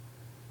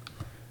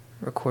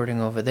recording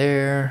over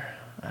there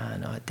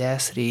on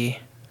Audacity.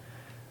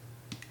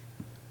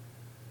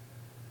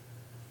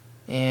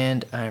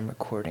 And I'm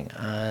recording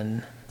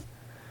on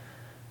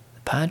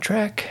the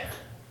PodTrack.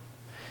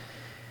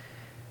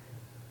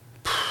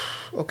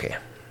 Okay,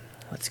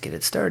 let's get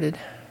it started.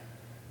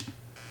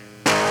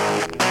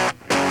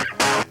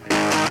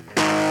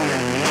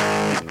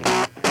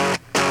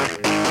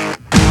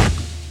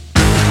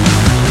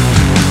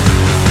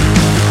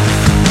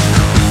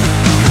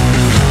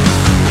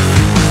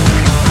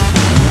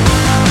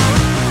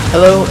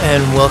 Hello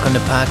and welcome to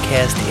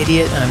Podcast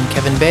Idiot. I'm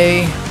Kevin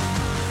Bay.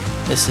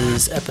 This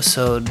is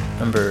episode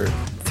number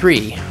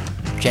 3,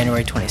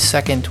 January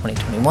 22nd,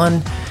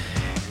 2021.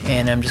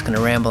 And I'm just going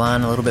to ramble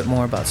on a little bit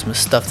more about some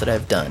stuff that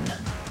I've done.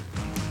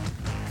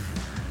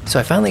 So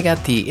I finally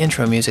got the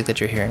intro music that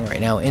you're hearing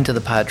right now into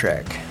the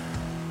PodTrack,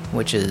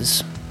 which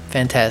is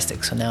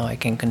fantastic. So now I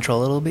can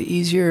control it a little bit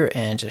easier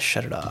and just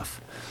shut it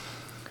off.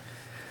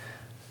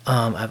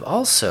 I've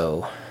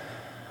also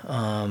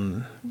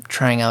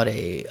trying out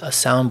a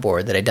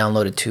soundboard that I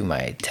downloaded to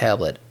my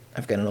tablet.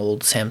 I've got an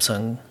old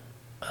Samsung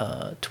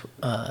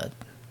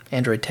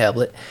Android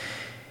tablet,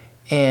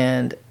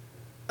 and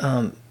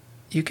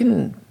you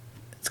can.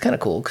 It's kind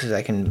of cool because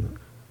I can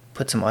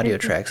put some audio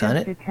tracks on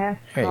it. There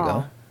you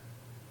go.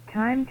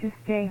 Time to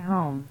stay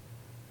home.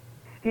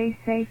 Stay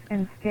safe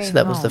and stay home. So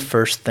that was the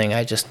first thing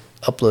I just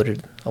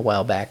uploaded a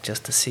while back,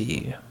 just to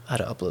see how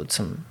to upload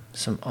some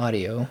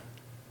audio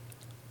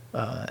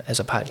as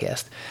a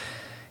podcast.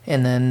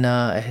 And then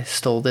I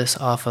stole this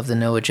off of the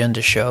No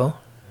Agenda show,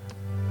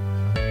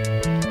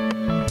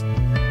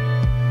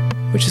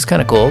 which is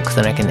kind of cool because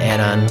then I can add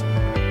on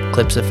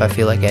clips if I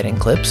feel like adding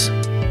clips.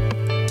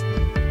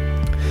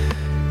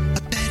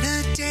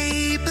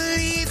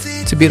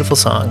 It's a beautiful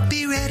song.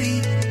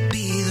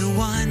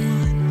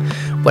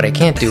 What I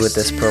can't do with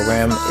this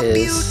program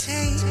is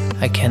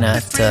I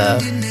can't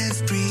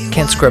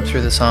scrub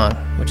through the song,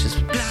 which is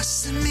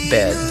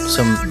bad.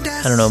 So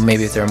I don't know,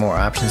 maybe if there are more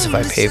options if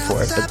I pay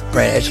for it, but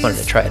right, I just wanted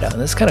to try it out.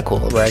 And it's kind of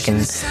cool where I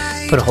can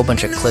put a whole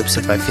bunch of clips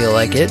if I feel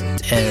like it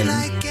and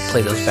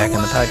play those back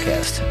on the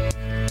podcast.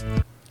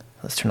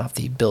 Let's turn off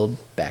the Build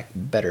Back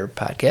Better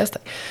podcast.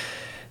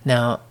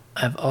 Now,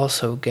 I've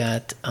also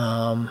got,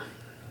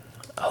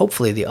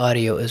 hopefully the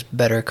audio is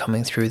better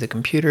coming through the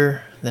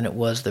computer than it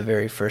was the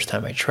very first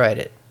time I tried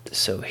it.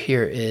 So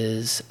here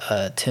is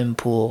Tim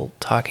Pool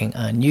talking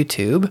on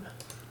YouTube.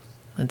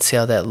 Let's see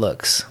how that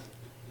looks.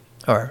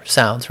 Or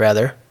sounds,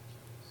 rather.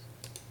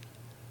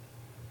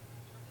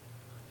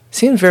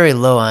 Seems very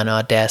low on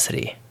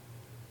Audacity.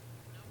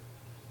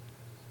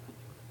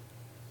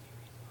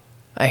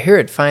 I hear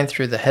it fine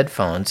through the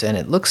headphones, and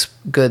it looks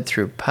good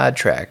through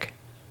PodTrack.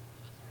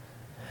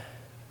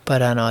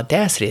 But on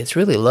Audacity, it's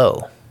really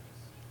low.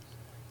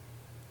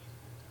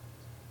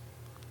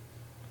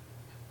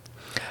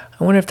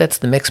 I wonder if that's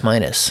the mix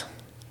minus.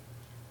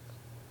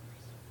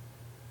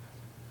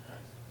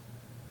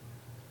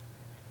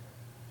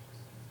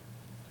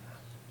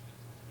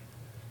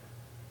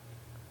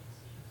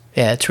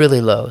 Yeah, it's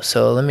really low.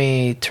 So let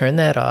me turn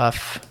that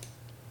off.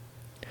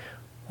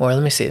 Or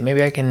let me see.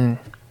 Maybe I can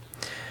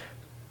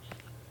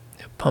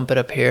pump it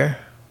up here.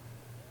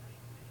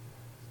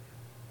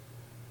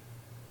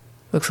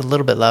 Looks a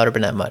little bit louder,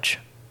 but not much.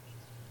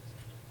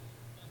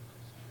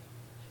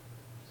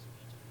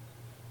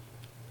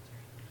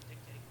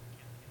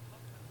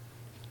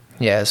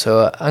 Yeah,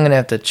 so I'm going to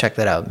have to check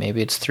that out.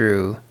 Maybe it's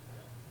through...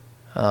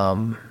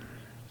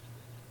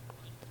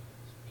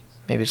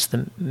 maybe it's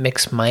the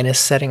mix minus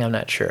setting. I'm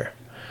not sure.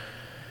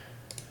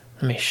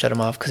 Let me shut him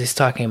off because he's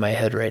talking in my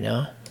head right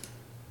now.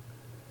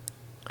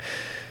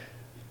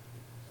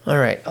 All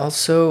right.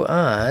 Also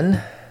on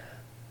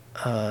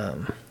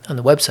the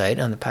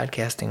website, on the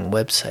podcasting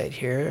website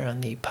here,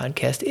 on the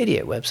Podcast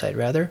Idiot website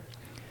rather.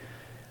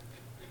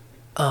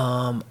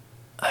 I'll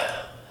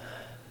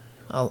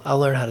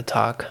learn how to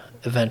talk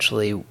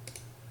eventually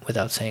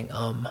without saying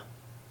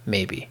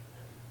maybe.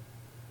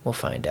 We'll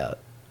find out.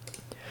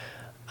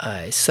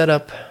 I set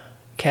up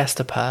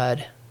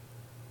Castapod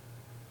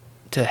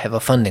to have a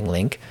funding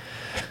link.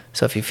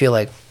 So if you feel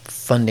like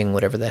funding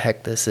whatever the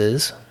heck this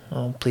is,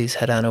 please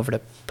head on over to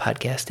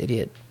Podcast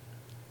Idiot.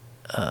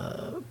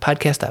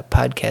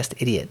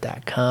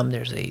 Podcast.podcastidiot.com.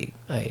 There's a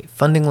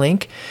funding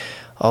link.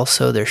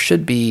 Also, there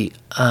should be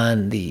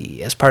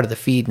as part of the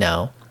feed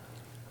now,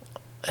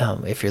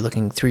 if you're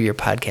looking through your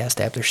podcast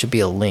app, there should be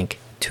a link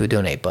to a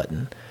donate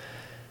button.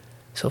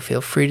 So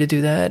feel free to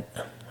do that.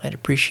 I'd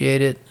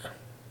appreciate it.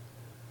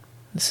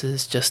 This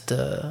is just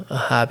a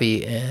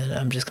hobby, and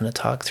I'm just going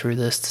to talk through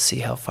this to see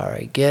how far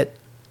I get.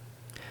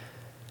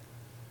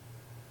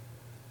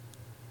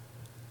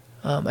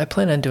 I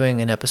plan on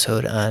doing an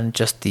episode on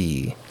just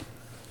the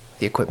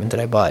equipment that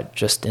I bought,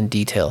 just in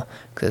detail,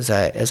 because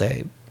as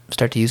I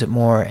start to use it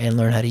more and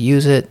learn how to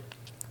use it,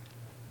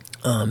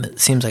 it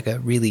seems like a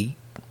really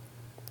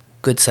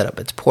good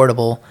setup. It's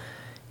portable,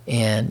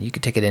 and you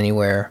can take it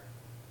anywhere.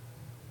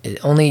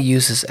 It only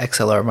uses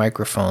XLR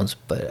microphones,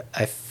 but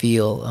I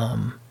feel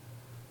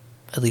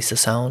at least the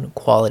sound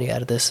quality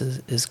out of this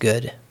is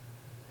good.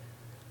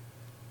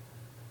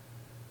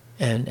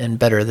 and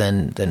better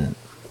than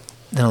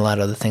a lot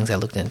of other things I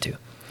looked into.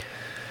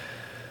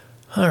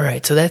 All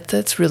right, so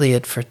that's really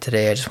it for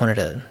today. I just wanted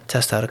to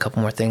test out a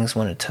couple more things.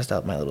 Wanted to test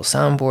out my little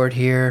soundboard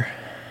here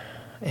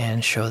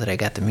and show that I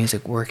got the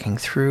music working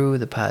through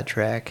the pod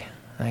track.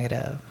 I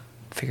gotta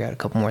figure out a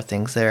couple more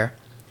things there.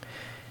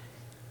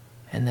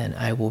 And then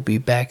I will be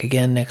back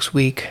again next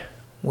week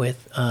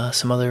with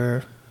some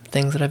other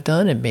things that I've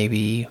done, and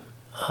maybe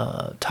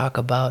talk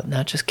about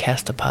not just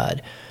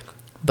Castapod,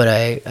 but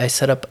I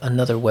set up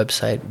another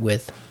website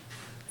with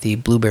the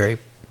Blueberry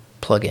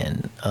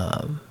plugin.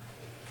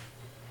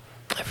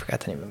 I forgot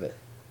the name of it.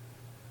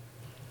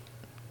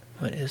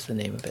 What is the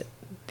name of it?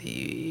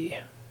 The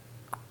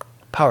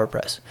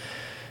PowerPress.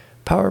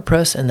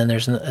 PowerPress, and then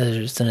there's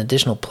an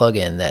additional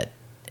plugin that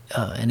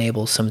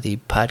enables some of the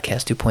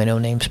Podcast 2.0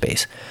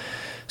 namespace.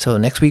 So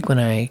next week when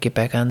I get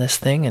back on this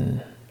thing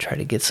and try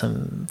to get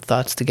some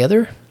thoughts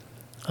together,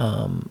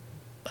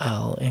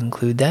 I'll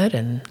include that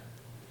and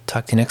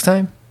talk to you next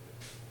time.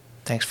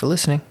 Thanks for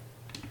listening.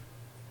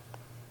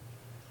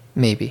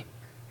 Maybe.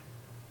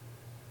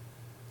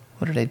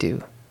 What did I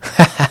do?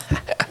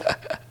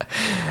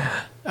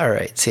 All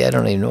right. See, I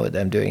don't even know what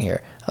I'm doing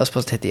here. I was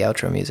supposed to hit the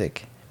outro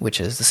music, which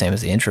is the same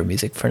as the intro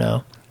music for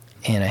now,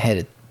 and I had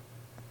it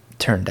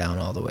turned down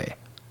all the way.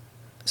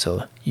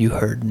 So you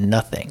heard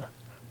nothing.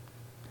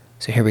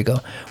 So here we go.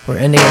 We're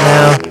ending it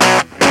now.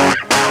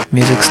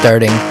 Music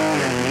starting.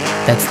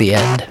 That's the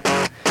end.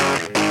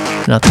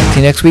 And I'll talk to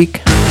you next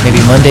week. Maybe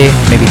Monday,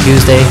 maybe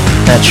Tuesday.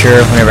 Not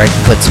sure, whenever I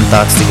can put some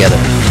thoughts together.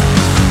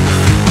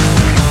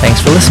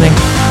 Thanks for listening.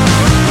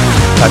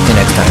 Talk to you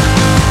next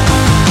time.